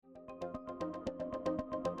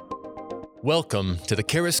Welcome to the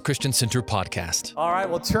Charis Christian Center podcast. All right,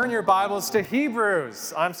 well, turn your Bibles to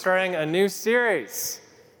Hebrews. I'm starting a new series.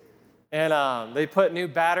 And they put new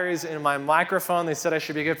batteries in my microphone. They said I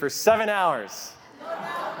should be good for 7 hours.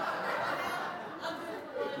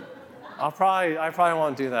 I probably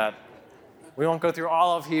won't do that. We won't go through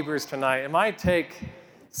all of Hebrews tonight. It might take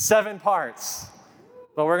 7 parts.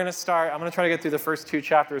 But we're going to start. I'm going to try to get through the first 2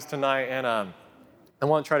 chapters tonight. And I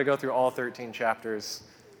won't try to go through all 13 chapters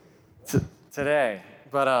today,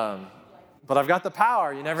 but I've got the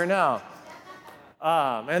power. You never know.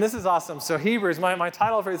 And this is awesome. So Hebrews, my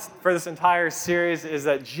title for this entire series is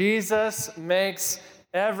that Jesus makes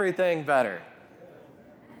everything better.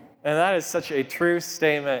 And that is such a true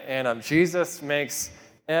statement. And Jesus makes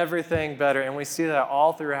everything better. And we see that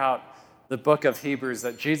all throughout the book of Hebrews,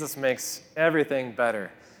 that Jesus makes everything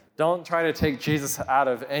better. Don't try to take Jesus out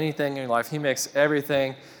of anything in your life. He makes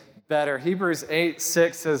everything better. Hebrews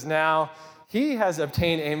 8:6 says, now he has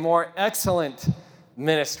obtained a more excellent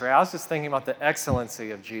ministry. I was just thinking about the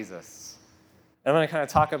excellency of Jesus. I'm going to kind of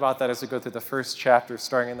talk about that as we go through the first chapter,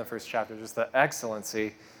 starting in the first chapter, just the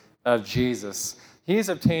excellency of Jesus. He's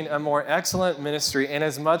obtained a more excellent ministry,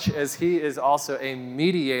 inasmuch as he is also a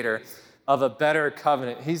mediator of a better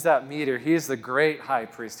covenant. He's that mediator. He is the great high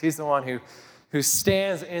priest. He's the one who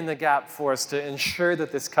stands in the gap for us to ensure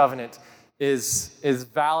that this covenant is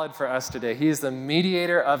valid for us today. He is the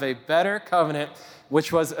mediator of a better covenant,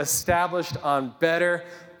 which was established on better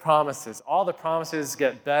promises. All the promises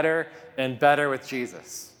get better and better with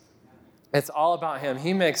Jesus. It's all about him.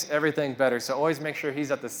 He makes everything better. So always make sure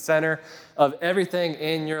he's at the center of everything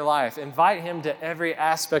in your life. Invite him to every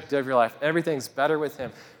aspect of your life. Everything's better with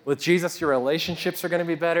him. With Jesus, your relationships are going to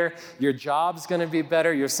be better. Your job's going to be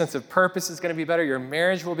better. Your sense of purpose is going to be better. Your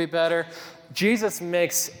marriage will be better. Jesus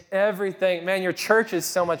makes everything. Man, your church is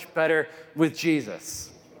so much better with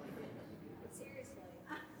Jesus.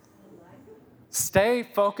 Stay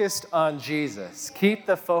focused on Jesus. Keep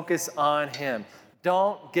the focus on him.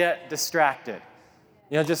 Don't get distracted.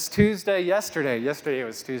 Just yesterday it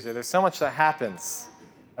was Tuesday. There's so much that happens.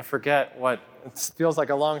 I forget what, it feels like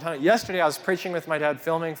a long time. Yesterday I was preaching with my dad,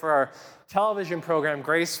 filming for our television program,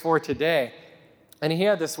 Grace for Today. And he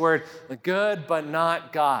had this word, good but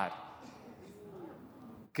not God.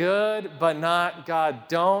 Good but not God.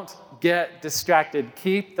 Don't get distracted.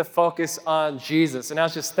 Keep the focus on Jesus. And I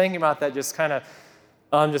was just thinking about that, just kind of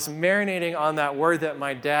just marinating on that word that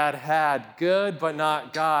my dad had, good but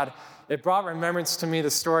not God. It brought remembrance to me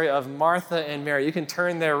the story of Martha and Mary. You can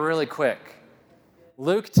turn there really quick.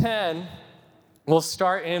 Luke 10, we'll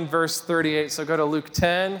start in verse 38. So go to Luke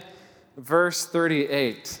 10, verse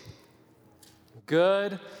 38.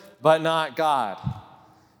 Good but not God.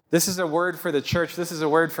 This is a word for the church. This is a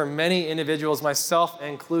word for many individuals, myself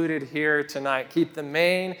included here tonight. Keep the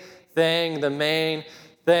main thing the main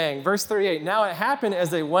thing. Verse 38, now it happened as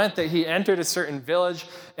they went that he entered a certain village,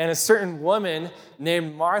 and a certain woman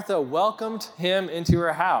named Martha welcomed him into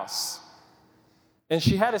her house. And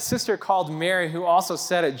she had a sister called Mary who also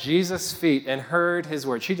sat at Jesus' feet and heard his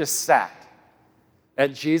word. She just sat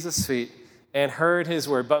at Jesus' feet and heard his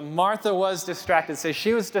word. But Martha was distracted. Say,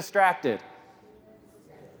 she was distracted.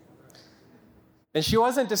 And she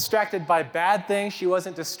wasn't distracted by bad things. She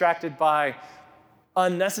wasn't distracted by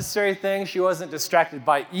unnecessary things. She wasn't distracted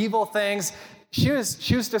by evil things. She was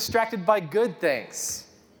distracted by good things.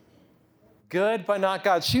 Good, but not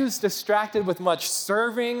God. She was distracted with much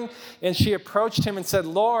serving, and she approached him and said,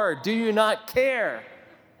 Lord, do you not care?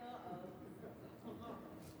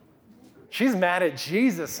 She's mad at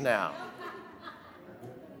Jesus now.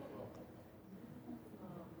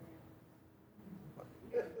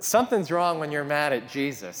 Something's wrong when you're mad at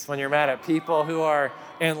Jesus, when you're mad at people who are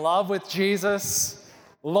in love with Jesus.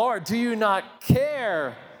 Lord, do you not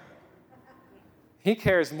care? He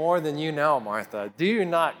cares more than you know, Martha. Do you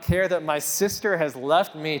not care that my sister has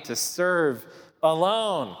left me to serve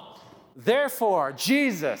alone? Therefore,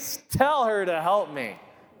 Jesus, tell her to help me.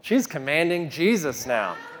 She's commanding Jesus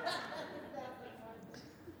now.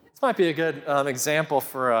 This might be a good example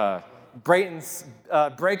for breaking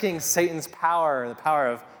Satan's power, the power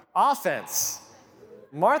of offense.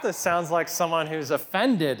 Martha sounds like someone who's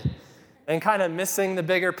offended and kind of missing the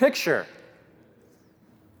bigger picture.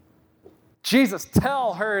 Jesus,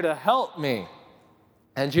 tell her to help me.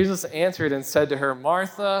 And Jesus answered and said to her,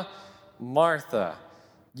 Martha, Martha,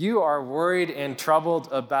 you are worried and troubled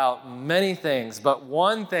about many things, but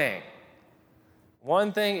one thing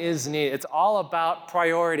is needed. It's all about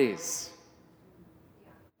priorities.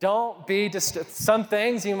 Don't be some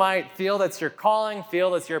things you might feel that's your calling, feel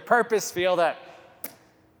that's your purpose, feel that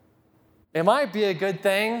it might be a good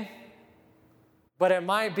thing, but it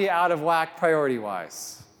might be out of whack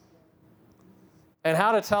priority-wise. And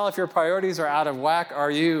how to tell if your priorities are out of whack?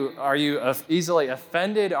 Are you easily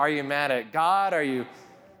offended? Are you mad at God? Are you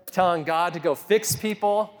telling God to go fix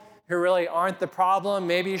people who really aren't the problem?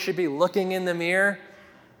 Maybe you should be looking in the mirror.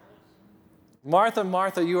 Martha,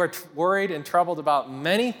 Martha, you are worried and troubled about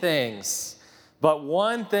many things, but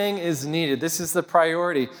one thing is needed. This is the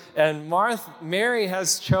priority. And Mary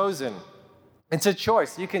has chosen. It's a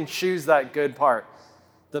choice. You can choose that good part,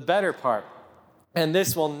 the better part. And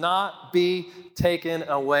this will not be taken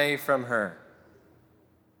away from her.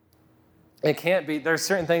 It can't be. There's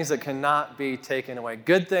certain things that cannot be taken away.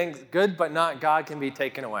 Good things, good but not God, can be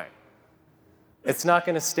taken away. It's not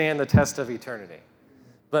going to stand the test of eternity.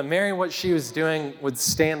 But Mary, what she was doing would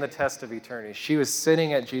stand the test of eternity. She was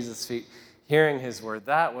sitting at Jesus' feet, hearing his word.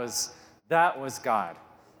 That was God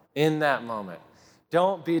in that moment.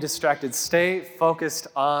 Don't be distracted. Stay focused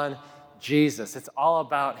on Jesus. It's all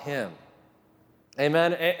about him.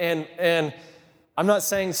 Amen. And I'm not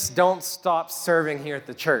saying don't stop serving here at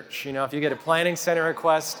the church. You know, if you get a planning center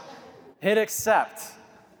request, hit accept.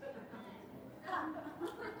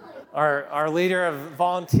 Our leader of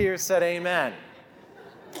volunteers said amen.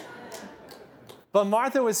 But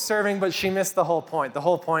Martha was serving, but she missed the whole point. The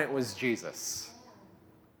whole point was Jesus.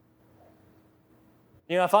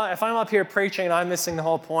 You know, if I'm up here preaching and I'm missing the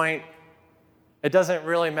whole point, it doesn't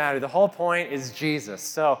really matter. The whole point is Jesus.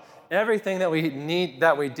 So everything that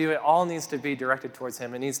we do, it all needs to be directed towards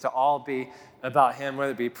him. It needs to all be about him,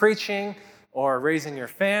 whether it be preaching or raising your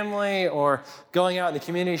family or going out in the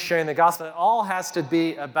community sharing the gospel. It all has to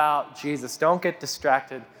be about Jesus. Don't get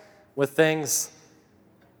distracted with things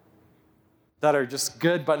that are just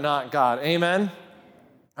good but not God. Amen?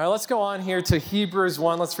 All right, let's go on here to Hebrews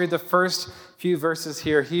 1. Let's read the first few verses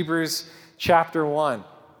here. Hebrews chapter 1.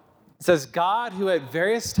 It says, God, who at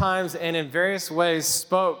various times and in various ways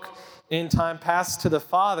spoke in time past to the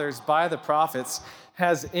fathers by the prophets,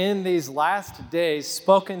 has in these last days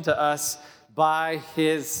spoken to us by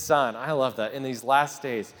his Son. I love that, in these last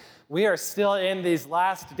days. We are still in these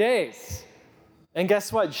last days. And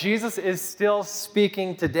guess what? Jesus is still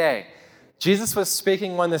speaking today. Jesus was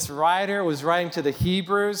speaking when this writer was writing to the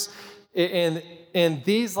Hebrews. In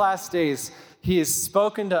these last days, he has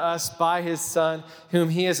spoken to us by his Son, whom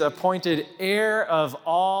he has appointed heir of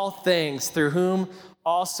all things, through whom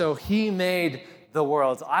also he made the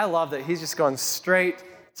worlds. I love that he's just going straight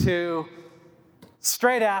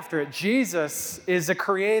after it. Jesus is the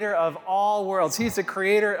creator of all worlds. He's the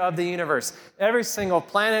creator of the universe. Every single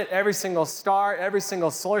planet, every single star, every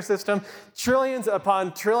single solar system, trillions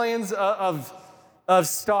upon trillions of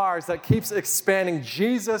stars that keeps expanding.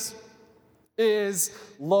 Jesus is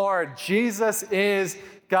Lord. Jesus is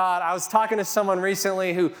God. I was talking to someone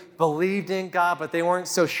recently who believed in God, but they weren't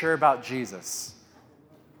so sure about Jesus,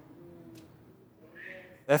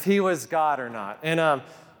 if he was God or not. And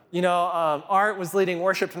Art was leading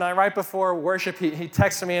worship tonight. Right before worship, he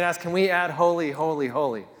texted me and asked, can we add holy, holy,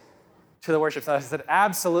 holy to the worship tonight? I said,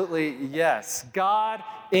 absolutely yes. God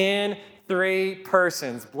in three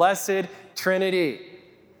persons, blessed Trinity.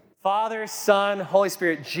 Father, Son, Holy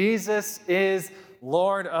Spirit. Jesus is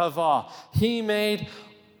Lord of all. He made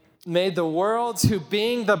the worlds, who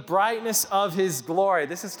being the brightness of his glory.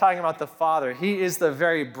 This is talking about the Father. He is the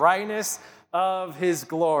very brightness of his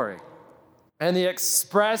glory and the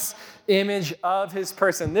express image of his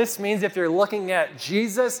person. This means if you're looking at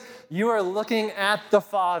Jesus, you are looking at the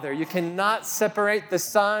Father. You cannot separate the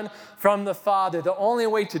Son from the Father. The only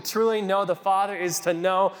way to truly know the Father is to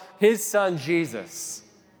know his Son, Jesus.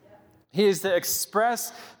 He is the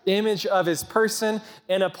express image of his person,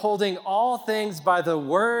 and upholding all things by the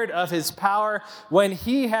word of his power, when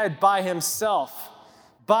he had by himself,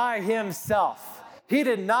 he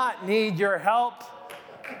did not need your help.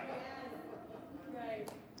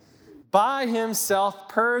 By himself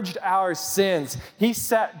purged our sins. He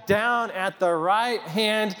sat down at the right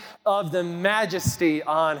hand of the Majesty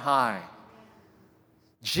on high.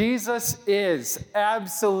 Jesus is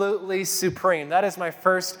absolutely supreme. That is my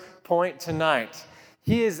first point tonight.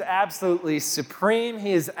 He is absolutely supreme.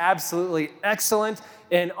 He is absolutely excellent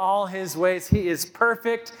in all his ways. He is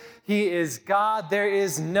perfect. He is God. There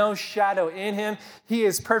is no shadow in him. He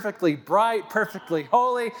is perfectly bright, perfectly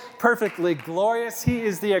holy, perfectly glorious. He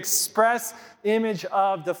is the express image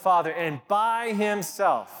of the Father, and by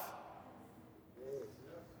himself.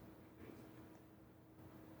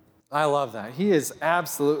 I love that. He is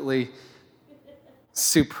absolutely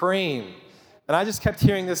supreme. And I just kept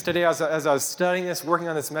hearing this today as I was studying this, working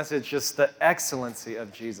on this message, just the excellency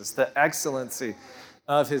of Jesus, the excellency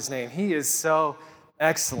of his name. He is so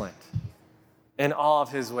excellent in all of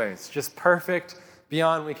his ways, just perfect,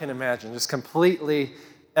 beyond we can imagine, just completely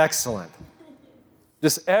excellent.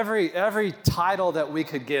 Just every title that we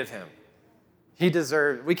could give him, he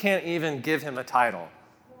deserved. We can't even give him a title.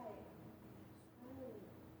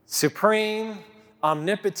 Supreme,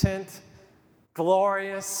 omnipotent,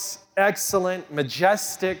 glorious, excellent,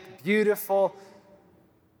 majestic, beautiful,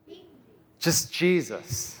 just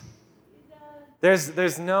Jesus.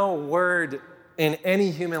 There's no word in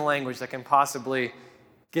any human language that can possibly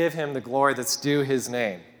give him the glory that's due his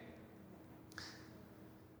name.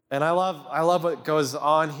 And I love what goes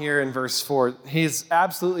on here in verse 4. He's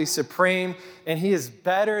absolutely supreme, and he is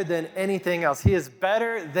better than anything else. He is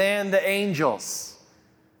better than the angels.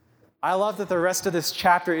 I love that the rest of this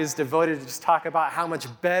chapter is devoted to just talk about how much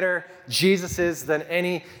better Jesus is than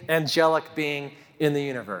any angelic being in the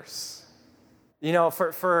universe. You know,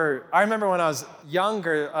 I remember when I was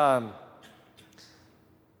younger,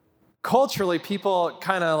 culturally, people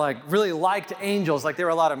kind of like really liked angels. Like there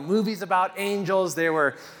were a lot of movies about angels. There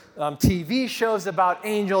were TV shows about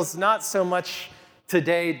angels, not so much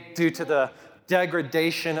today due to the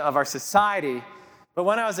degradation of our society. But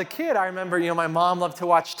when I was a kid, I remember, my mom loved to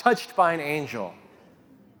watch Touched by an Angel.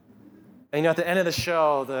 And, at the end of the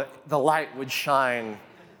show, the light would shine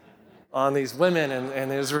on these women,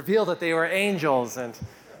 and it was revealed that they were angels. And,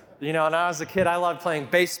 when I was a kid, I loved playing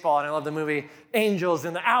baseball, and I loved the movie Angels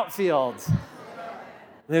in the Outfield. And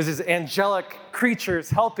there's these angelic creatures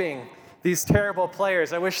helping these terrible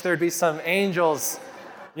players. I wish there'd be some angels,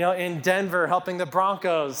 in Denver helping the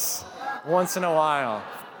Broncos once in a while.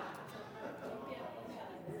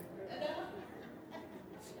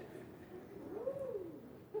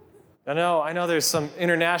 I know there's some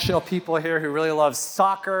international people here who really love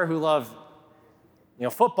soccer, who love,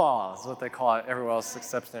 football is what they call it everywhere else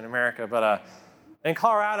except in America. But in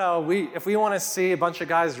Colorado, if we want to see a bunch of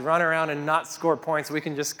guys run around and not score points, we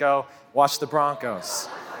can just go watch the Broncos.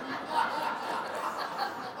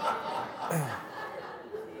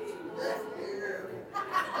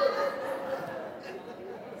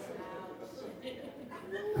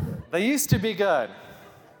 They used to be good.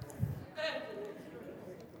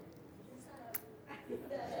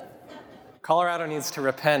 Colorado needs to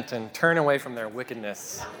repent and turn away from their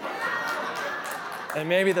wickedness. And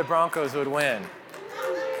maybe the Broncos would win.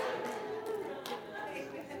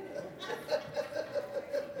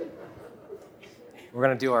 We're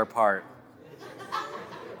going to do our part.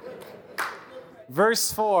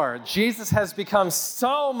 Verse 4, Jesus has become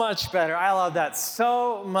so much better. I love that.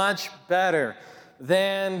 So much better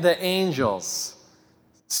than the angels.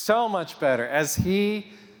 So much better as he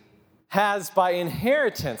has by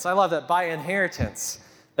inheritance, I love that, by inheritance,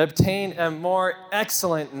 obtained a more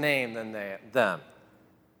excellent name than them.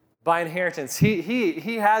 By inheritance,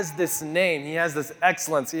 he has this name, he has this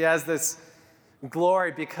excellence, he has this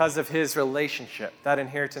glory because of his relationship. That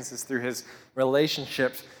inheritance is through his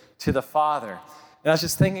relationship to the Father. And I was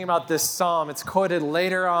just thinking about this psalm. It's quoted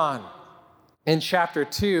later on in chapter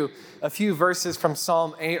 2. A few verses from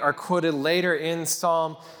Psalm 8 are quoted later in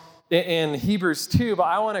Hebrews 2, but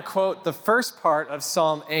I want to quote the first part of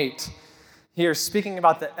Psalm 8 here, speaking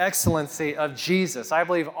about the excellency of Jesus. I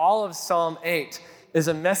believe all of Psalm 8 is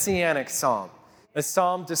a messianic psalm, a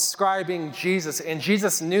psalm describing Jesus, and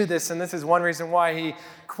Jesus knew this, and this is one reason why he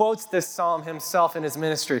quotes this psalm himself in his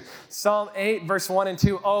ministry. Psalm 8, verse 1 and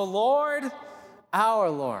 2, O Lord, our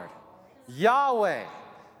Lord, Yahweh,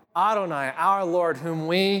 Adonai, our Lord, whom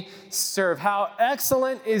we serve. How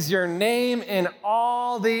excellent is your name in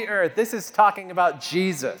all the earth. This is talking about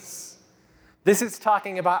Jesus. This is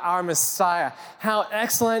talking about our Messiah. How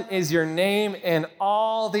excellent is your name in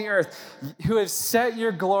all the earth, who has set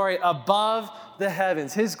your glory above the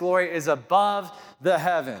heavens. His glory is above the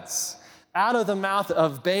heavens. Out of the mouth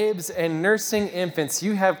of babes and nursing infants,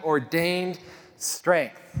 you have ordained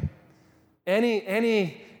strength.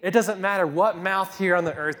 It doesn't matter what mouth here on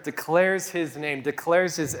the earth declares his name,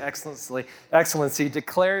 declares his excellency,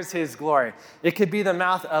 declares his glory. It could be the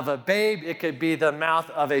mouth of a babe. It could be the mouth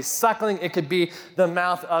of a suckling. It could be the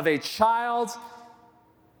mouth of a child.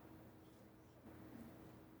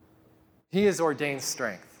 He has ordained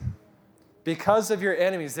strength. Because of your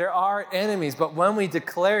enemies, there are enemies, but when we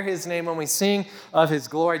declare his name, when we sing of his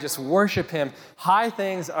glory, just worship him, high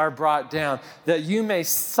things are brought down, that you may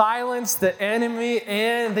silence the enemy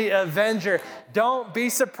and the avenger. Don't be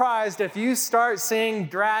surprised if you start seeing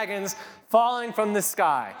dragons falling from the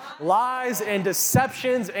sky. Lies and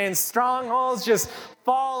deceptions and strongholds just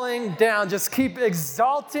falling down. Just keep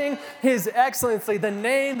exalting his excellency, the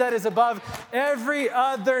name that is above every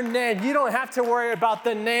other name. You don't have to worry about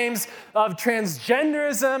the names of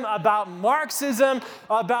transgenderism, about Marxism,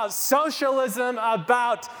 about socialism,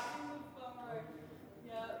 about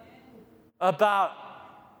about,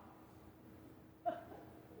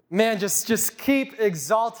 man, just keep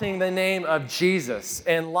exalting the name of Jesus,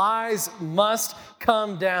 and lies must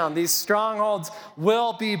come down. These strongholds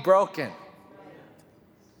will be broken.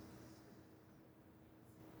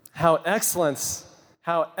 How excellent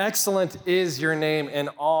is your name in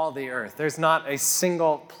all the earth. There's not a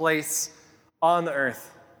single place on the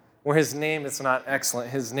earth where his name is not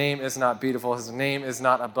excellent, his name is not beautiful, his name is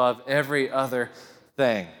not above every other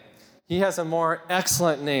thing. He has a more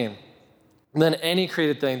excellent name than any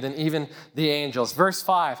created thing, than even the angels. Verse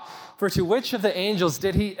 5, for to which of the angels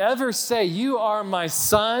did he ever say, you are my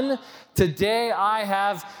son, today I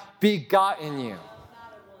have begotten you?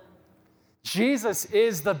 Jesus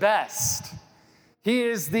is the best. He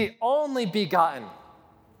is the only begotten.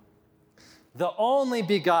 The only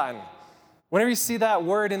begotten. Whenever you see that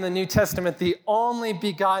word in the New Testament, the only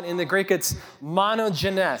begotten, in the Greek it's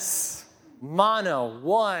monogenes. Mono,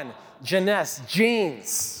 one, genes,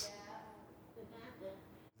 genes.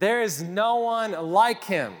 There is no one like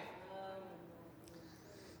him.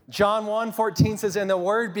 John 1:14 says, and the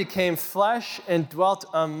Word became flesh and dwelt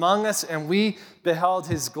among us, and we beheld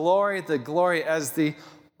his glory, the glory as the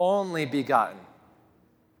only begotten.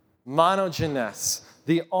 Monogenes,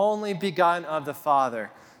 the only begotten of the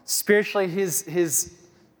Father. Spiritually, his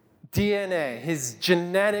DNA, his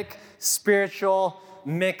genetic, spiritual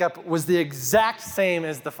makeup was the exact same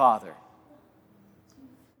as the Father.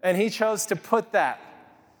 And he chose to put that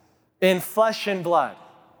in flesh and blood.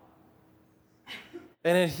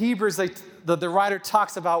 And in Hebrews, the writer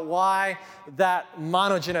talks about why that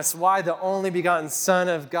monogenes, why the only begotten Son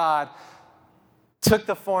of God took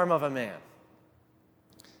the form of a man.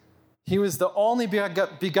 He was the only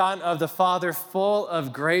begotten of the Father, full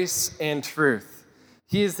of grace and truth.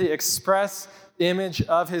 He is the express image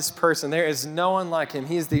of his person. There is no one like him.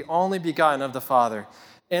 He is the only begotten of the Father.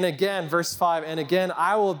 And again, verse 5, and again,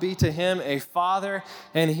 I will be to him a father,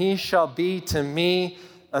 and he shall be to me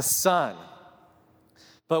a son.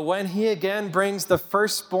 But when he again brings the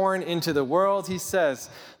firstborn into the world, he says,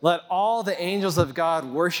 let all the angels of God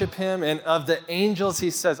worship him. And of the angels, he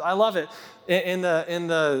says, I love it, in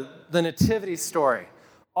the nativity story,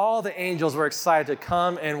 all the angels were excited to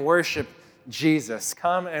come and worship Jesus,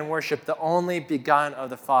 come and worship the only begotten of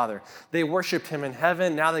the Father. They worshiped him in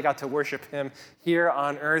heaven. Now they got to worship him here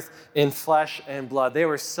on earth in flesh and blood. They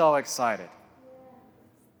were so excited.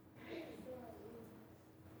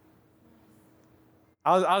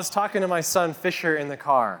 I was talking to my son Fisher in the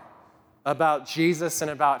car about Jesus and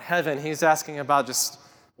about heaven. He's asking about just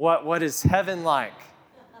what is heaven like?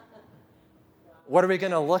 What are we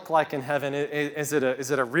going to look like in heaven? Is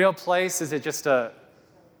it a real place? Is it just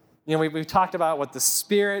we've talked about what the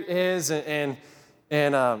Spirit is and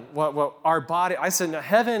what our body. I said, no,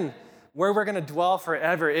 heaven, where we're going to dwell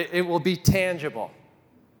forever, it will be tangible.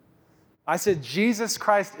 I said, Jesus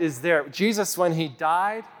Christ is there. Jesus, when he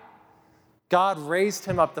died, God raised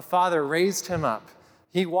him up. The Father raised him up.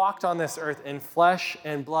 He walked on this earth in flesh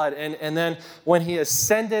and blood. And then when he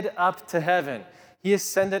ascended up to heaven, he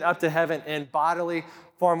ascended up to heaven in bodily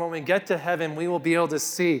form. When we get to heaven, we will be able to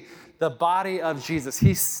see the body of Jesus.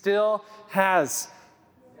 He still has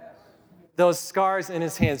those scars in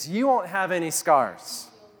his hands. You won't have any scars.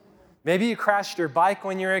 Maybe you crashed your bike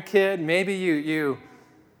when you were a kid. Maybe you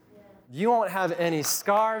won't have any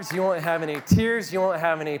scars. You won't have any tears. You won't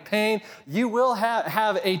have any pain. You will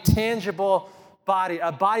have a tangible body,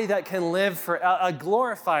 a body that can live for a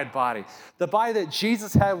glorified body. The body that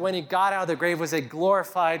Jesus had when he got out of the grave was a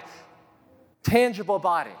glorified, tangible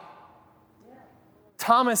body.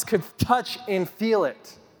 Thomas could touch and feel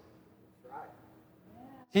it.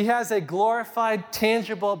 He has a glorified,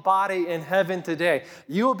 tangible body in heaven today.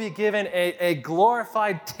 You will be given a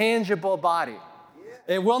glorified, tangible body.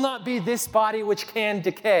 It will not be this body which can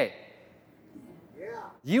decay.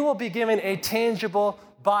 You will be given a tangible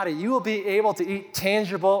body. You will be able to eat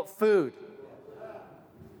tangible food.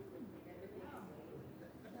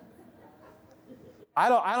 I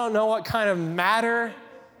don't know what kind of matter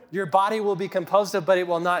your body will be composed of, but it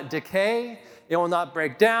will not decay. It will not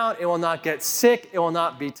break down. It will not get sick. It will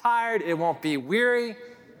not be tired. It won't be weary.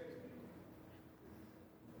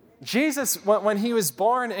 Jesus, when he was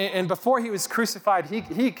born and before he was crucified,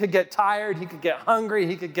 he could get tired, he could get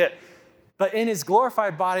hungry, but in his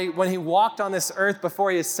glorified body, when he walked on this earth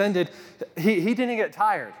before he ascended, he didn't get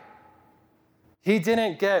tired. He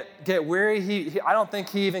didn't get weary. I don't think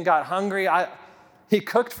he even got hungry. He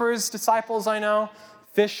cooked for his disciples, I know,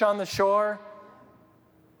 fish on the shore.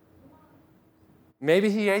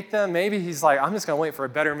 Maybe he ate them. Maybe he's like, I'm just going to wait for a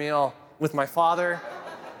better meal with my Father.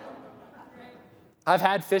 I've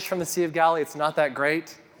had fish from the Sea of Galilee. It's not that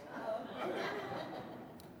great.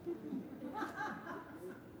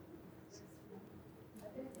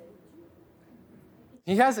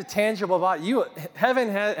 He has a tangible body. Heaven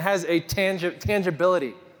has a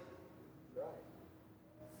tangibility.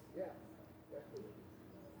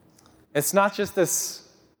 It's not just this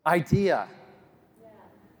idea.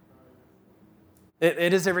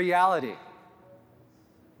 It is a reality.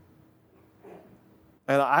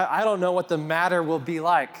 And I don't know what the matter will be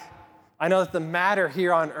like. I know that the matter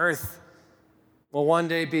here on earth will one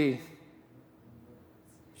day be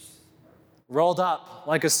rolled up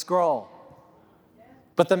like a scroll.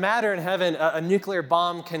 But the matter in heaven, a nuclear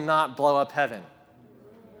bomb cannot blow up heaven.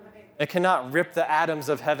 It cannot rip the atoms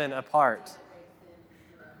of heaven apart.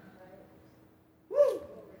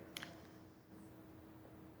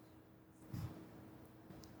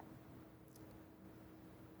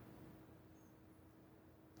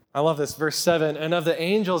 I love this, verse 7. And of the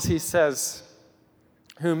angels, he says,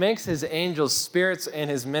 who makes his angels spirits and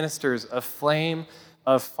his ministers a flame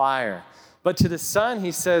of fire. But to the Son,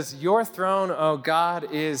 he says, your throne, O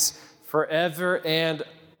God, is forever and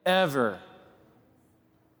ever.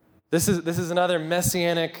 This is another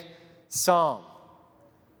messianic psalm,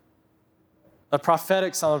 a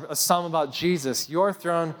prophetic psalm, a psalm about Jesus. Your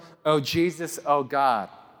throne, O Jesus, O God,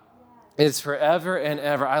 is forever and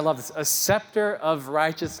ever. I love this. A scepter of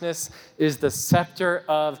righteousness is the scepter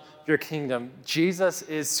of your kingdom. Jesus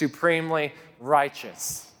is supremely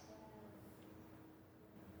righteous.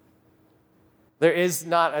 There is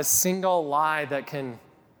not a single lie that can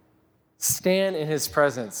stand in his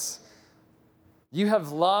presence. You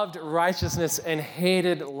have loved righteousness and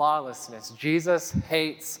hated lawlessness. Jesus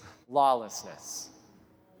hates lawlessness.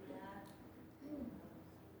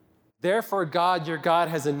 Therefore, God, your God,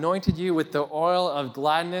 has anointed you with the oil of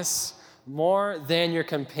gladness more than your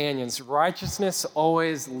companions. Righteousness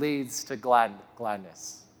always leads to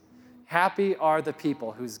gladness. Happy are the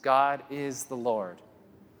people whose God is the Lord.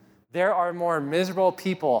 There are more miserable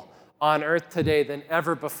people on earth today than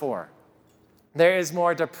ever before. There is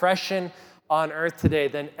more depression on earth today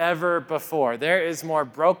than ever before. There is more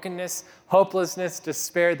brokenness, hopelessness,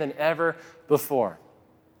 despair than ever before.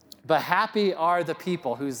 But happy are the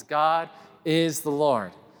people whose God is the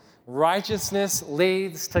Lord. Righteousness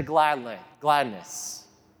leads to gladness.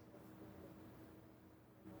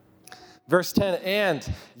 Verse 10,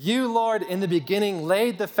 and you, Lord, in the beginning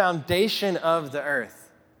laid the foundation of the earth.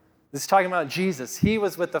 This is talking about Jesus. He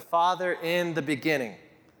was with the Father in the beginning.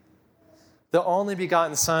 The only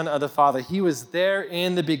begotten Son of the Father. He was there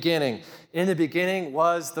in the beginning. In the beginning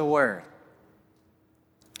was the Word.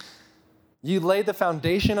 You laid the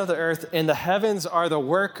foundation of the earth, and the heavens are the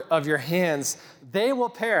work of your hands. They will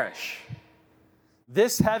perish.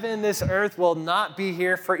 This heaven, this earth will not be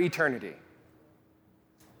here for eternity.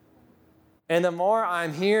 And the more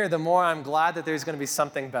I'm here, the more I'm glad that there's going to be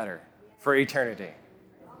something better for eternity.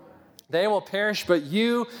 They will perish, but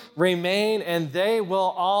you remain, and they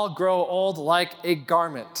will all grow old like a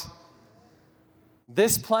garment.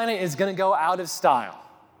 This planet is going to go out of style.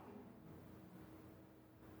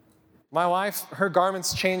 My wife, her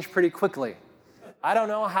garments change pretty quickly. I don't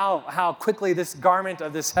know how quickly this garment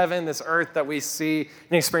of this heaven, this earth that we see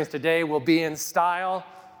and experience today will be in style,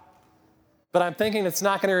 but I'm thinking it's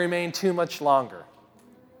not going to remain too much longer.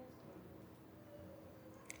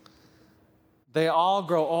 They all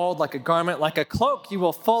grow old like a garment, like a cloak. You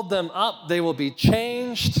will fold them up. They will be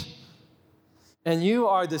changed. And you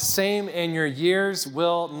are the same, and your years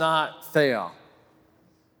will not fail.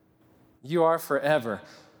 You are forever.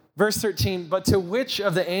 Verse 13, but to which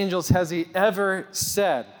of the angels has he ever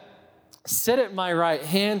said, sit at my right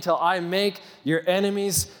hand till I make your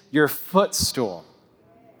enemies your footstool?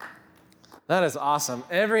 That is awesome.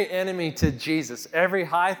 Every enemy to Jesus, every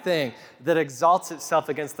high thing that exalts itself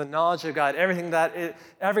against the knowledge of God,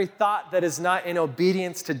 every thought that is not in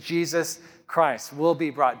obedience to Jesus Christ will be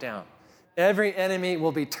brought down. Every enemy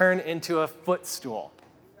will be turned into a footstool.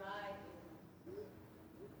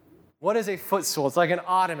 What is a footstool? It's like an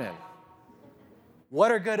ottoman.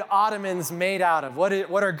 What are good ottomans made out of? What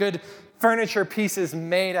are good furniture pieces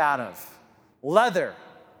made out of? Leather.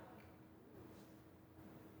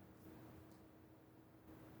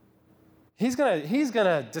 He's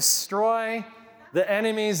gonna destroy the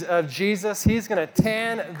enemies of Jesus. He's gonna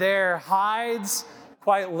tan their hides,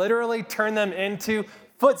 quite literally turn them into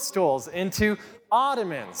footstools, into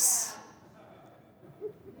ottomans.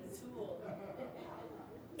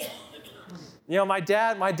 You know, my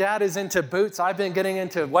dad is into boots. I've been getting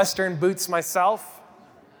into Western boots myself.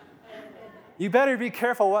 You better be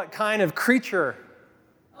careful what kind of creature,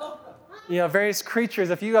 various creatures.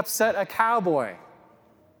 If you upset a cowboy,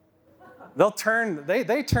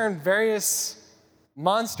 they turn various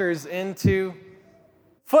monsters into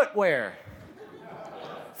footwear.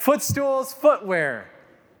 Footstools, footwear.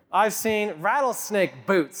 I've seen rattlesnake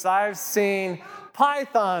boots. I've seen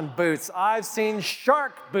python boots. I've seen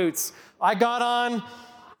shark boots. I got on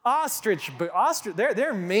ostrich boots.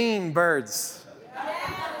 They're mean birds.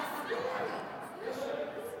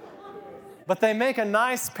 But they make a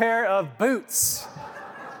nice pair of boots.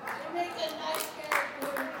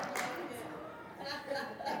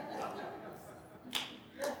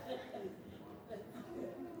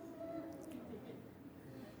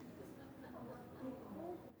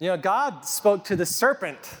 You know, God spoke to the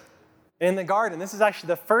serpent in the garden. This is actually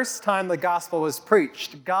the first time the gospel was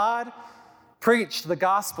preached. God preached the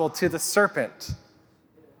gospel to the serpent.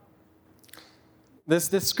 This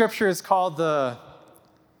scripture is called the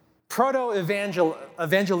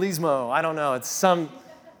proto-evangelismo. I don't know. It's some,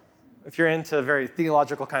 if you're into very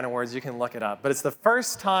theological kind of words, you can look it up. But it's the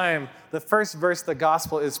first time, the first verse the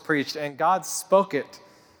gospel is preached, and God spoke it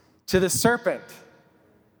to the serpent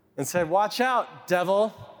and said, watch out,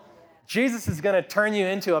 devil. Jesus is going to turn you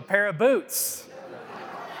into a pair of boots.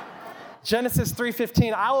 Genesis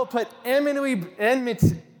 3:15, I will put enmity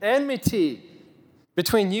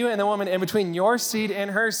between you and the woman and between your seed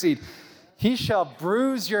and her seed. He shall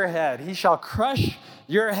bruise your head. He shall crush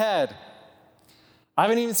your head. I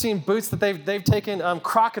haven't even seen boots that they've taken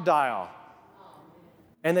crocodile.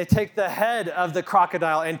 And they take the head of the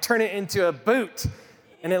crocodile and turn it into a boot.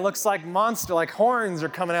 And it looks like monster, like horns are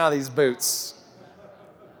coming out of these boots.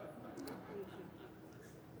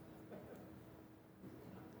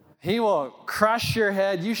 He will crush your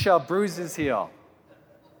head. You shall bruise his heel.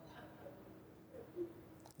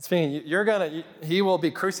 It's meaning he will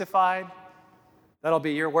be crucified. That'll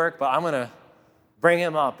be your work, but I'm going to bring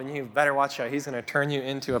him up, and you better watch out. He's going to turn you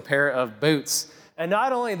into a pair of boots. And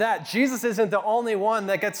not only that, Jesus isn't the only one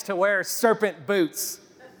that gets to wear serpent boots,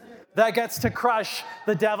 that gets to crush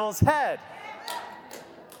the devil's head.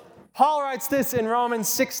 Paul writes this in Romans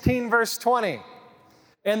 16, verse 20.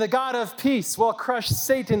 And the God of peace will crush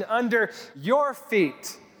Satan under your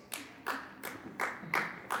feet.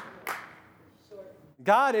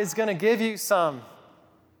 God is going to give you some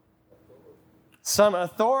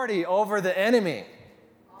authority over the enemy.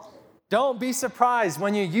 Don't be surprised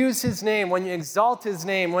when you use his name, when you exalt his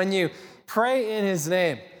name, when you pray in his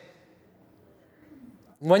name,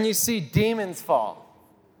 when you see demons fall.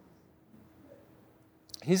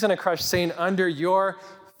 He's going to crush Satan under your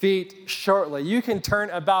feet shortly. You can turn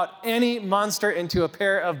about any monster into a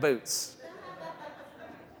pair of boots.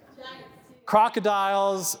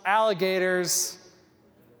 Crocodiles, alligators.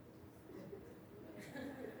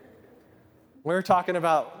 We were talking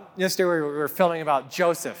about, yesterday we were filming about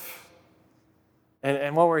Joseph.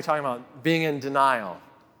 And what were we talking about? Being in denial.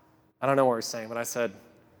 I don't know what we're saying, but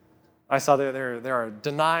I saw there are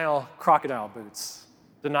denial crocodile boots,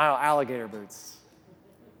 denial alligator boots.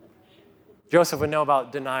 Joseph would know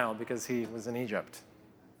about denial because he was in Egypt.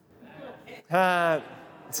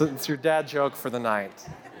 It's your dad joke for the night.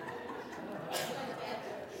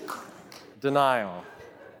 Denial.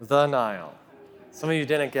 The Nile. Some of you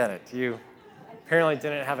didn't get it. You apparently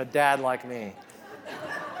didn't have a dad like me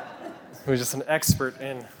who was just an expert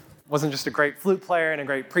in, wasn't just a great flute player and a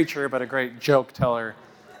great preacher, but a great joke teller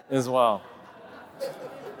as well.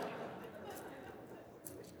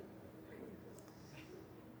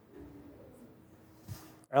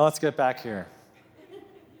 All right, let's get back here.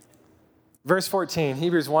 Verse 14,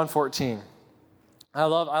 Hebrews 1:14. I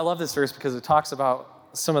love this verse because it talks about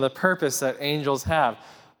some of the purpose that angels have.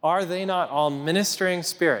 Are they not all ministering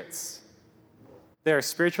spirits? They are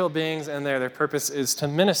spiritual beings, and their purpose is to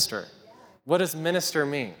minister. What does minister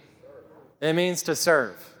mean? It means to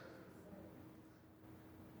serve.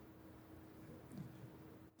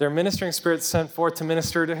 They're ministering spirits sent forth to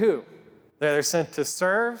minister to who? They're sent to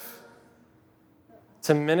serve,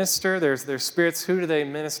 to minister. They're spirits. Who do they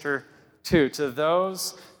minister to? To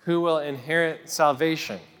those who will inherit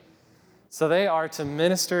salvation. So they are to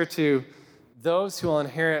minister to those who will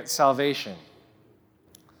inherit salvation.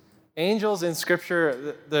 Angels in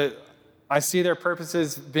Scripture, I see their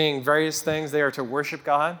purposes being various things. They are to worship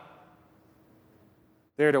God.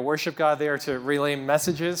 They are to worship God. They are to relay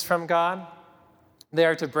messages from God. They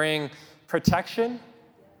are to bring protection,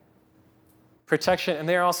 and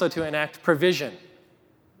they are also to enact provision.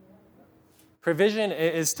 Provision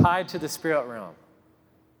is tied to the spirit realm.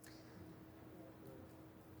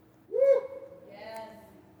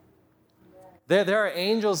 There are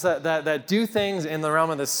angels that do things in the realm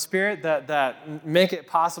of the spirit that make it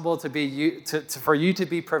possible for you to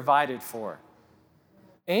be provided for.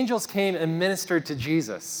 Angels came and ministered to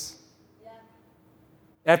Jesus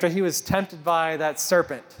after he was tempted by that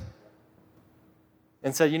serpent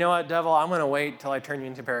and said, you know what, devil, I'm going to wait till I turn you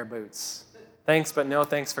into a pair of boots. Thanks but no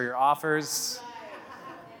thanks for your offers.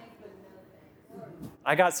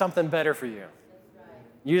 I got something better for you.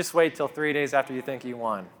 You just wait till 3 days after you think you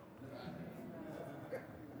won.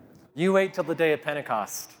 You wait till the day of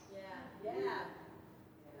Pentecost.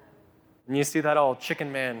 And you see that old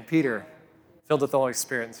chicken man, Peter, filled with the Holy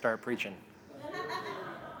Spirit and start preaching.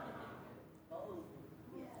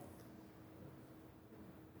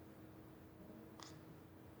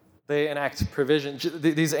 They enact provision.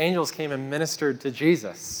 These angels came and ministered to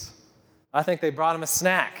Jesus. I think they brought him a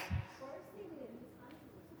snack.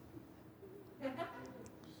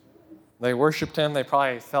 They worshiped him. They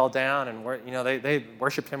probably fell down and they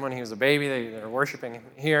worshiped him when he was a baby. They were worshiping him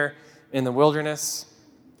here in the wilderness.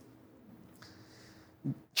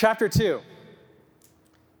 Chapter 2.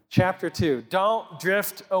 Don't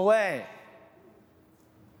drift away.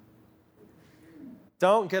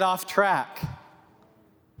 Don't get off track.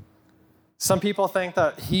 Some people think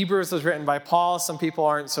that Hebrews was written by Paul. Some people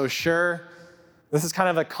aren't so sure. This is kind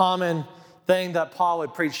of a common thing that Paul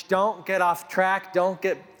would preach. Don't get off track. Don't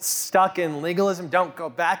get stuck in legalism. Don't go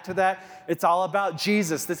back to that. It's all about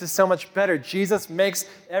Jesus. This is so much better. Jesus makes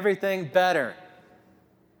everything better.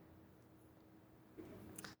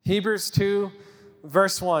 Hebrews 2,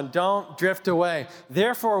 verse 1, don't drift away.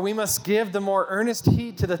 Therefore, we must give the more earnest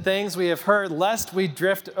heed to the things we have heard, lest we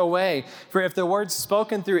drift away. For if the words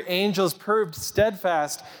spoken through angels proved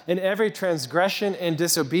steadfast, and every transgression and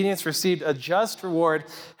disobedience received a just reward,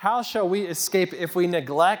 how shall we escape if we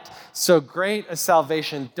neglect so great a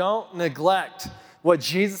salvation? Don't neglect what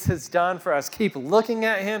Jesus has done for us. Keep looking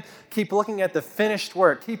at him. Keep looking at the finished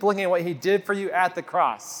work. Keep looking at what he did for you at the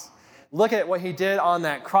cross. Look at what he did on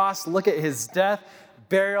that cross. Look at his death,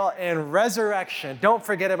 burial, and resurrection. Don't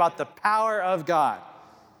forget about the power of God.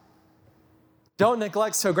 Don't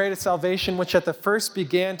neglect so great a salvation, which at the first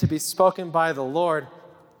began to be spoken by the Lord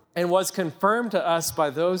and was confirmed to us by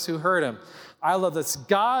those who heard him. I love this.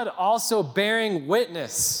 God also bearing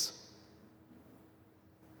witness.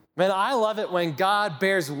 Man, I love it when God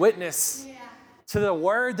bears witness to the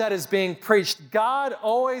word that is being preached. God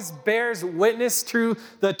always bears witness to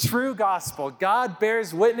the true gospel. God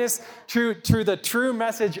bears witness to the true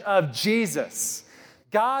message of Jesus.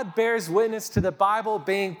 God bears witness to the Bible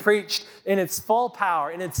being preached in its full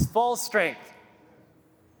power, in its full strength.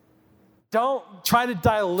 Don't try to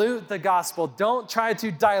dilute the gospel. Don't try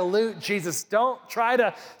to dilute Jesus. Don't try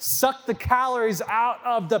to suck the calories out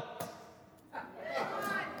of the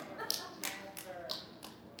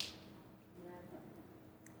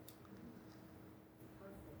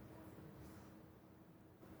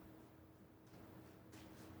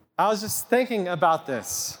I was just thinking about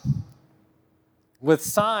this. With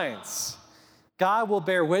signs, God will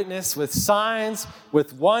bear witness with signs,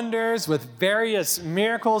 with wonders, with various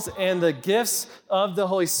miracles, and the gifts of the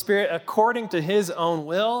Holy Spirit according to his own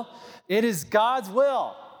will. It is God's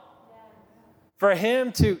will for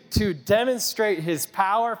him to demonstrate his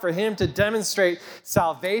power, for him to demonstrate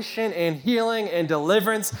salvation and healing and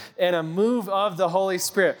deliverance and a move of the Holy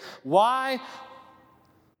Spirit. Why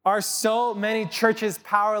are so many churches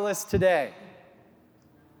powerless today?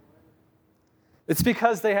 It's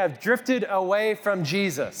because they have drifted away from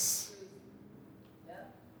Jesus.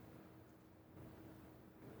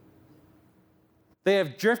 They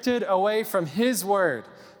have drifted away from his word.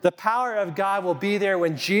 The power of God will be there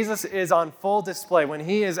when Jesus is on full display, when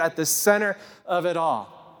he is at the center of it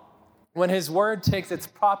all. When his word takes its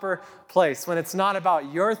proper place, when it's not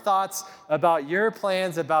about your thoughts, about your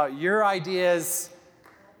plans, about your ideas.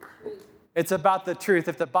 It's about the truth.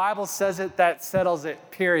 If the Bible says it, that settles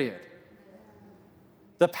it, period.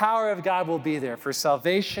 The power of God will be there for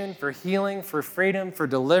salvation, for healing, for freedom, for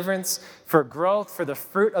deliverance, for growth, for the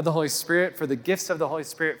fruit of the Holy Spirit, for the gifts of the Holy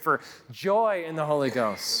Spirit, for joy in the Holy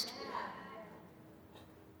Ghost.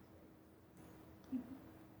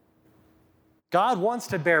 God wants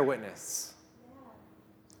to bear witness.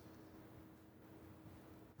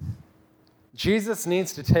 Jesus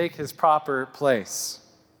needs to take his proper place.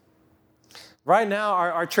 Right now,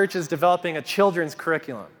 our church is developing a children's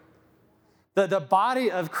curriculum. The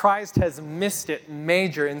body of Christ has missed it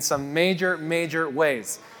in some major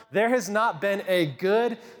ways. There has not been a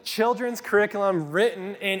good children's curriculum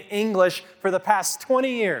written in English for the past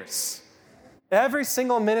 20 years. Every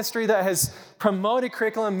single ministry that has promoted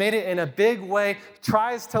curriculum, made it in a big way,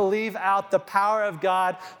 tries to leave out the power of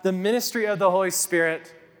God, the ministry of the Holy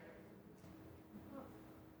Spirit.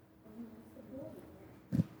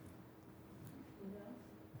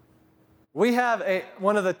 We have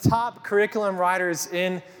one of the top curriculum writers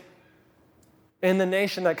in the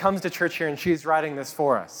nation that comes to church here, and she's writing this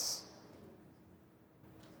for us.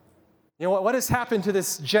 You know, what has happened to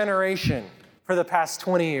this generation for the past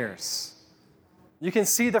 20 years. You can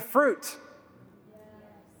see the fruit.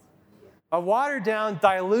 A watered-down,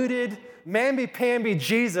 diluted, mamby-pamby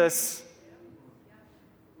Jesus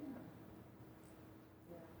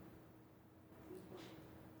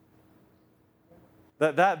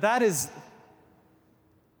that is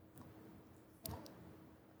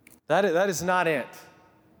not it.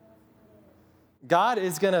 God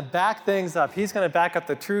is going to back things up. He's going to back up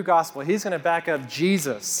the true gospel. He's going to back up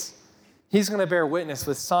Jesus. He's going to bear witness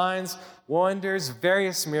with signs, wonders,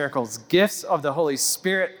 various miracles, gifts of the Holy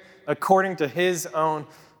Spirit according to his own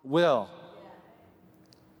will.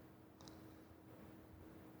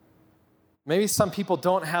 Maybe some people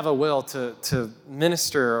don't have a will to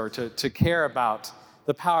minister or to care about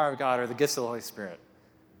the power of God or the gifts of the Holy Spirit.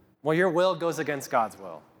 Well, your will goes against God's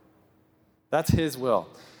will. That's his will.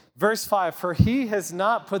 Verse 5, for he has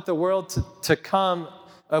not put the world to come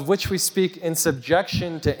of which we speak in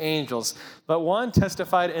subjection to angels, but one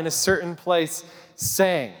testified in a certain place,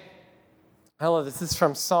 saying, I love this. This is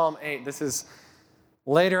from Psalm 8. This is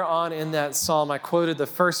later on in that psalm. I quoted the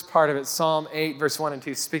first part of it, Psalm 8, verse 1 and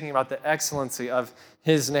 2, speaking about the excellency of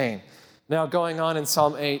his name. Now, going on in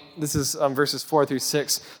Psalm 8, this is verses 4 through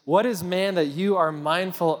 6. What is man that you are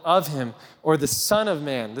mindful of him, or the Son of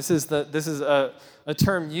Man? This is a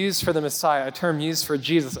term used for the Messiah, a term used for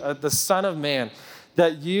Jesus, the Son of Man,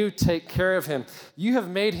 that you take care of him. You have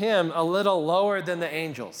made him a little lower than the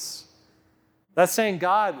angels. That's saying,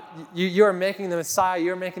 God, you are making the Messiah,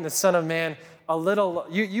 you're making the Son of Man a little,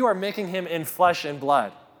 you are making him in flesh and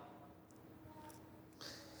blood.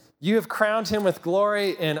 You have crowned him with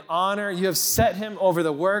glory and honor. You have set him over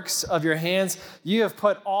the works of your hands. You have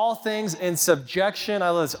put all things in subjection.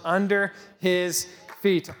 I was under his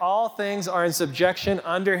feet. All things are in subjection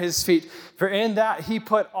under his feet. For in that he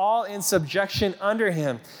put all in subjection under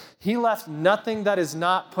him. He left nothing that is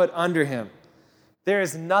not put under him. There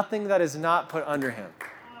is nothing that is not put under him.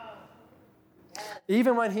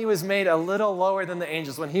 Even when he was made a little lower than the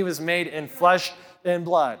angels, when he was made in flesh and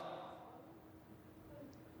blood,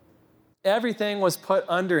 everything was put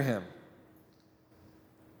under him.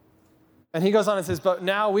 And he goes on and says, but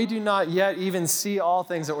now we do not yet even see all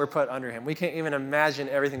things that were put under him. We can't even imagine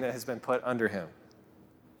everything that has been put under him.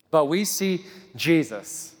 But we see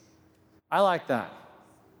Jesus. I like that.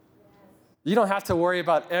 You don't have to worry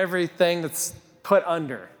about everything that's put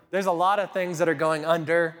under. There's a lot of things that are going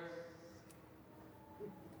under.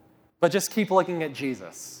 But just keep looking at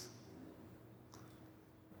Jesus.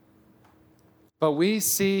 But we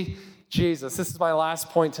see Jesus. This is my last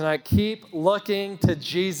point tonight. Keep looking to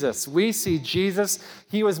Jesus. We see Jesus.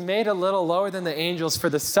 He was made a little lower than the angels for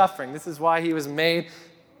the suffering. This is why he was made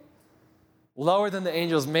lower than the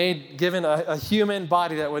angels, given a human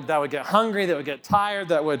body that would get hungry, that would get tired,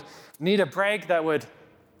 that would need a break, that would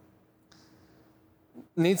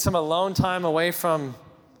need some alone time away from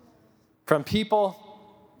people.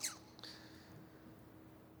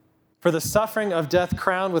 For the suffering of death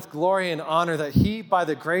crowned with glory and honor, that he, by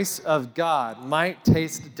the grace of God, might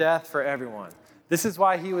taste death for everyone. This is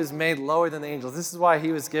why he was made lower than the angels. This is why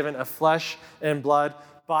he was given a flesh and blood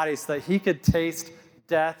body, so that he could taste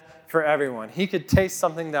death for everyone. He could taste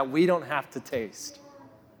something that we don't have to taste.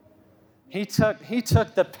 He took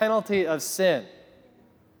the penalty of sin.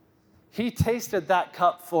 He tasted that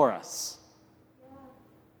cup for us.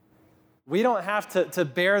 We don't have to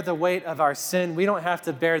bear the weight of our sin. We don't have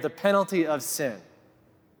to bear the penalty of sin.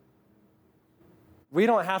 We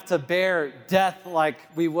don't have to bear death like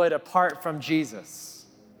we would apart from Jesus.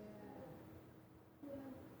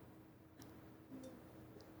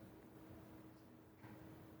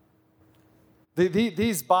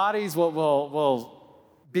 These bodies will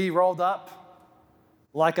be rolled up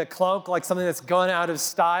like a cloak, like something that's gone out of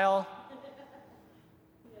style.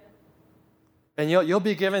 And you'll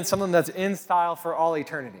be given something that's in style for all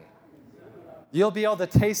eternity. You'll be able to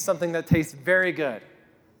taste something that tastes very good.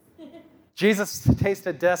 Jesus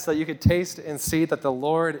tasted death so that you could taste and see that the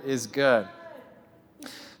Lord is good.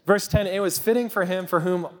 Verse 10, it was fitting for him for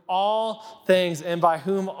whom all things and by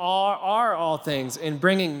whom are all things, in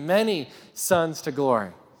bringing many sons to glory.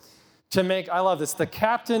 To make, I love this, the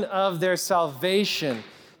captain of their salvation.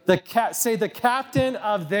 Say the captain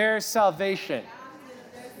of their salvation.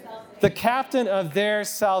 The captain of their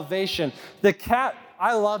salvation.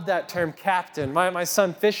 I love that term, captain. My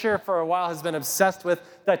son Fisher, for a while, has been obsessed with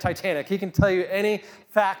the Titanic. He can tell you any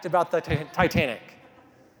fact about the Titanic.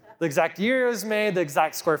 The exact year it was made, the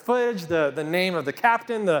exact square footage, the name of the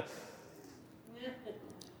captain, the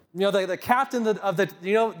captain of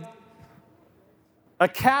the, a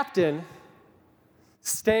captain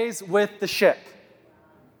stays with the ship.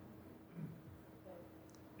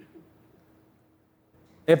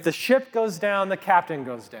 If the ship goes down, the captain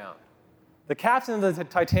goes down. The captain of the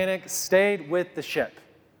Titanic stayed with the ship.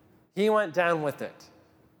 He went down with it.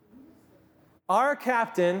 Our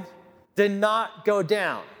captain did not go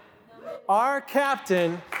down. Our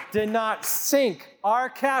captain did not sink. Our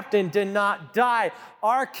captain did not die.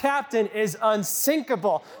 Our captain is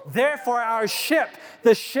unsinkable. Therefore, our ship,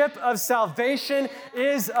 the ship of salvation,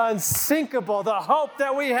 is unsinkable. The hope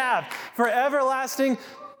that we have for everlasting,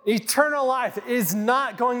 eternal life is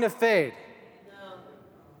not going to fade.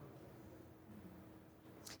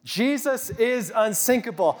 Jesus is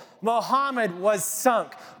unsinkable. Muhammad was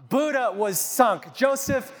sunk. Buddha was sunk.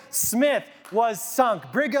 Joseph Smith was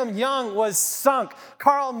sunk. Brigham Young was sunk.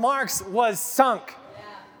 Karl Marx was sunk.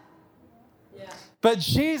 But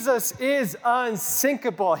Jesus is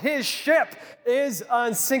unsinkable. His ship is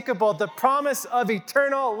unsinkable. The promise of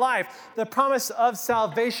eternal life, the promise of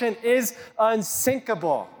salvation is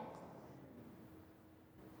unsinkable.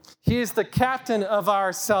 He is the captain of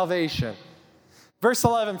our salvation. Verse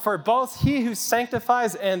 11, for both he who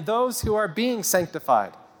sanctifies and those who are being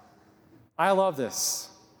sanctified. I love this.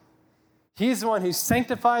 He's the one who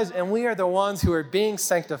sanctifies, and we are the ones who are being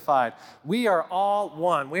sanctified. We are all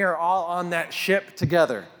one. We are all on that ship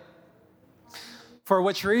together. For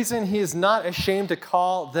which reason he is not ashamed to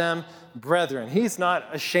call them brethren. He's not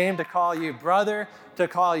ashamed to call you brother, to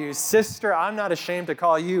call you sister. I'm not ashamed to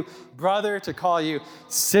call you brother, to call you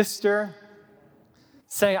sister.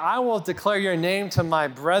 Say, I will declare your name to my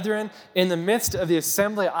brethren. In the midst of the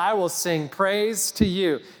assembly, I will sing praise to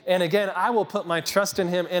you. And again, I will put my trust in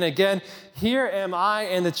him. And again, here am I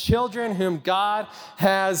and the children whom God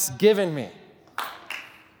has given me.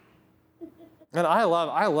 And I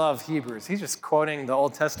love Hebrews. He's just quoting the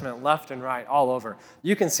Old Testament left and right, all over.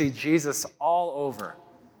 You can see Jesus all over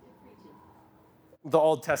the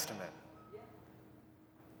Old Testament.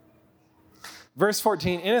 Verse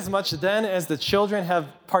 14, inasmuch then as the children have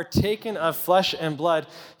partaken of flesh and blood,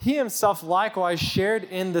 he himself likewise shared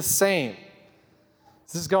in the same.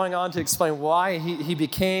 This is going on to explain why he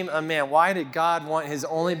became a man. Why did God want his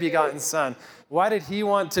only begotten son? Why did he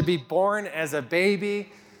want to be born as a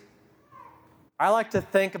baby? I like to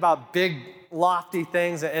think about big, lofty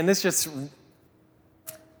things, and this just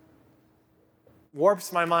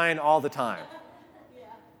warps my mind all the time.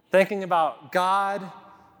 Thinking about God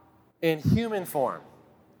in human form,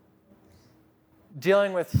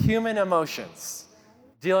 dealing with human emotions,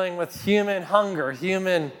 dealing with human hunger,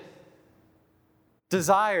 human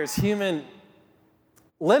desires, human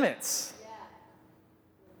limits.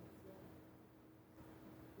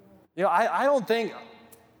 You know, I don't think,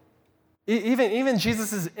 even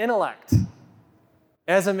Jesus' intellect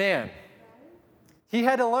as a man, he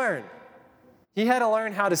had to learn. He had to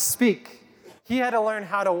learn how to speak. He had to learn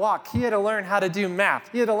how to walk. He had to learn how to do math.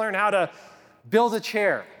 He had to learn how to build a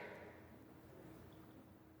chair.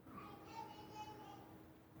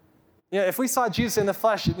 You know, if we saw Jesus in the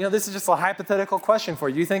flesh, you know, this is just a hypothetical question for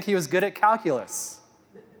you. You think he was good at calculus?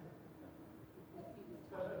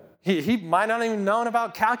 He might not even known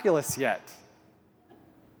about calculus yet.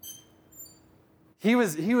 He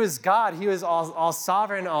was God. He was all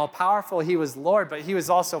sovereign, all powerful. He was Lord, but he was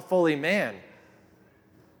also fully man.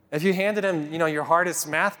 If you handed him, you know, your hardest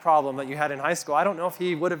math problem that you had in high school, I don't know if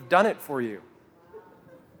he would have done it for you.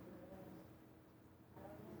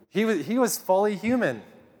 He was fully human.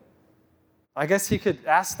 I guess he could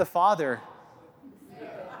ask the Father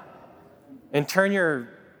and turn your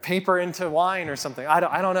paper into wine or something. I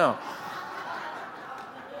don't know.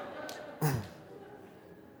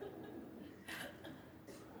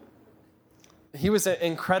 He was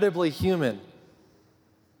incredibly human.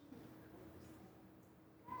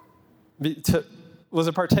 Was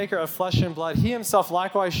a partaker of flesh and blood. He himself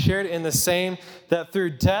likewise shared in the same, that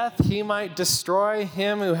through death he might destroy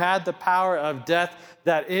him who had the power of death,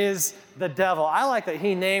 that is the devil. I like that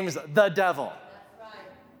he names the devil. That's right.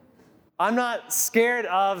 I'm not scared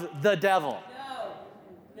of the devil.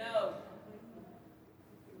 No.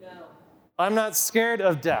 I'm not scared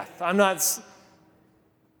of death.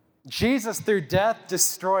 Jesus through death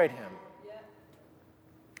destroyed him.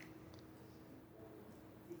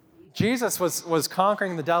 Jesus was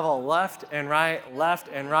conquering the devil left and right,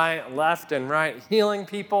 healing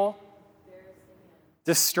people,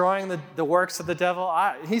 destroying the works of the devil.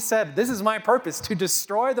 He said, this is my purpose, to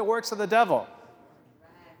destroy the works of the devil.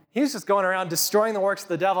 He was just going around destroying the works of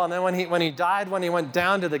the devil, and then when he died, when he went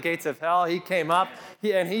down to the gates of hell, he came up,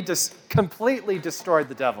 and he just completely destroyed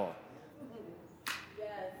the devil.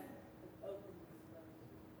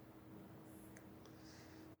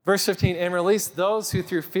 Verse 15, and released those who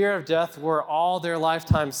through fear of death were all their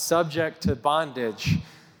lifetime subject to bondage.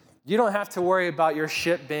 you don't have to worry about your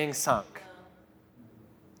ship being sunk.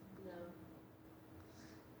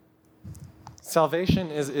 Salvation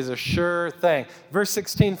is a sure thing. Verse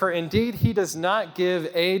 16, for indeed he does not give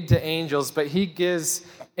aid to angels, but he gives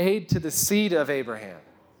aid to the seed of Abraham.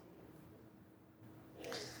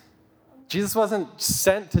 Jesus wasn't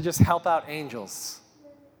sent to just help out angels.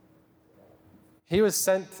 He was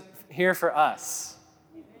sent here for us.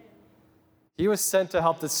 He was sent to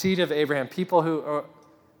help the seed of Abraham, people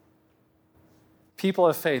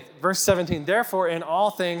of faith. Verse 17, therefore in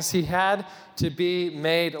all things he had to be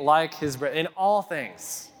made like his brethren. In all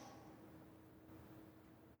things.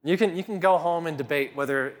 You can go home and debate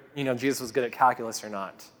whether Jesus was good at calculus or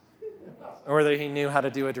not, or whether he knew how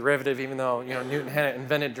to do a derivative, even though Newton hadn't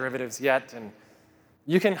invented derivatives yet. And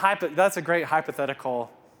you can that's a great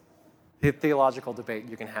hypothetical theological debate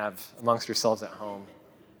you can have amongst yourselves at home.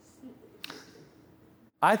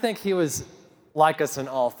 I think he was like us in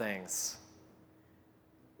all things.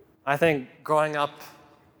 I think growing up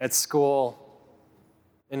at school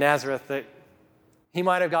in Nazareth, that he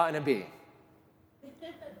might have gotten a B.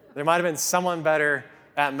 There might have been someone better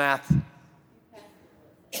at math.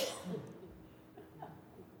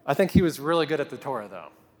 I think he was really good at the Torah, though.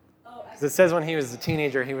 Because it says when he was a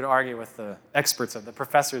teenager, he would argue with the experts, the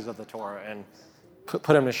professors of the Torah, and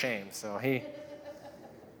put him to shame.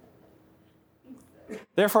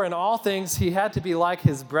 Therefore, in all things, he had to be like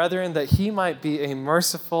his brethren, that he might be a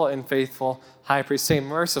merciful and faithful high priest. Say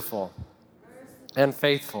merciful and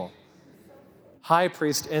faithful high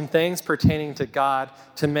priest in things pertaining to God,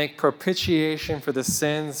 to make propitiation for the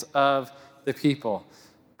sins of the people.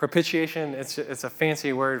 Propitiation, it's a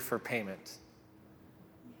fancy word for payment.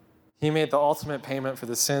 He made the ultimate payment for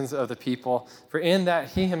the sins of the people, for in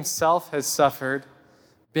that he himself has suffered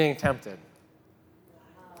being tempted.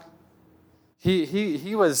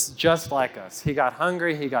 He was just like us. He got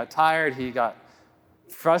hungry, he got tired, he got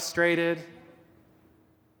frustrated.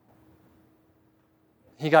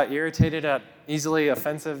 He got irritated at easily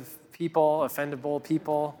offendable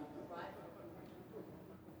people.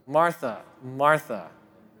 Martha,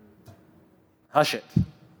 hush it.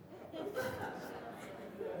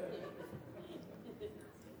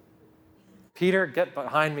 Peter, get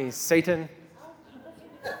behind me, Satan.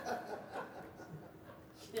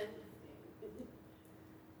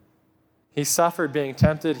 He suffered being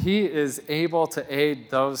tempted. He is able to aid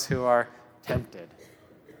those who are tempted.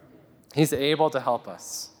 He's able to help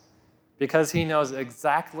us because he knows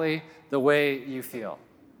exactly the way you feel.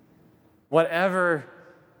 Whatever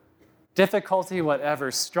difficulty,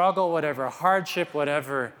 whatever struggle, whatever hardship,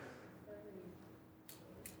 whatever,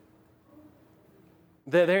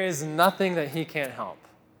 there is nothing that he can't help.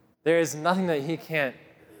 There is nothing that he can't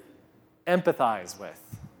empathize with.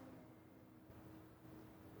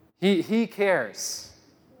 He cares.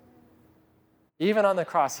 Even on the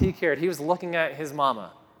cross, he cared. He was looking at his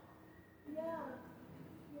mama.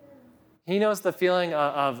 He knows the feeling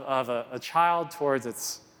of a child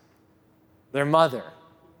towards their mother.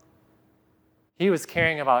 He was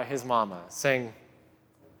caring about his mama, saying,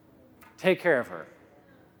 take care of her.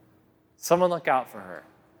 Someone look out for her.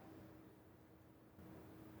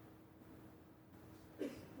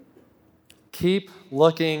 Keep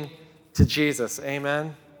looking to Jesus.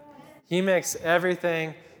 Amen. He makes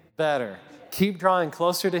everything better. Keep drawing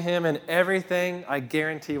closer to him, and everything, I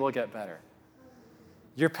guarantee, will get better.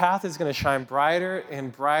 Your path is going to shine brighter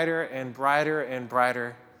and brighter and brighter and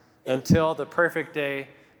brighter until the perfect day,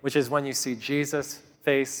 which is when you see Jesus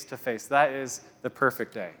face to face. That is the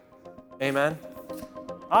perfect day. Amen?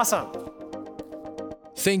 Awesome.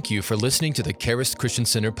 Thank you for listening to the Charis Christian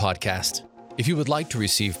Center podcast. If you would like to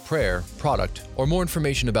receive prayer, product, or more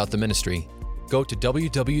information about the ministry, go to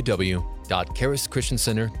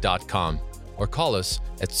www.charischristiancenter.com or call us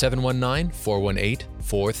at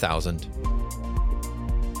 719-418-4000.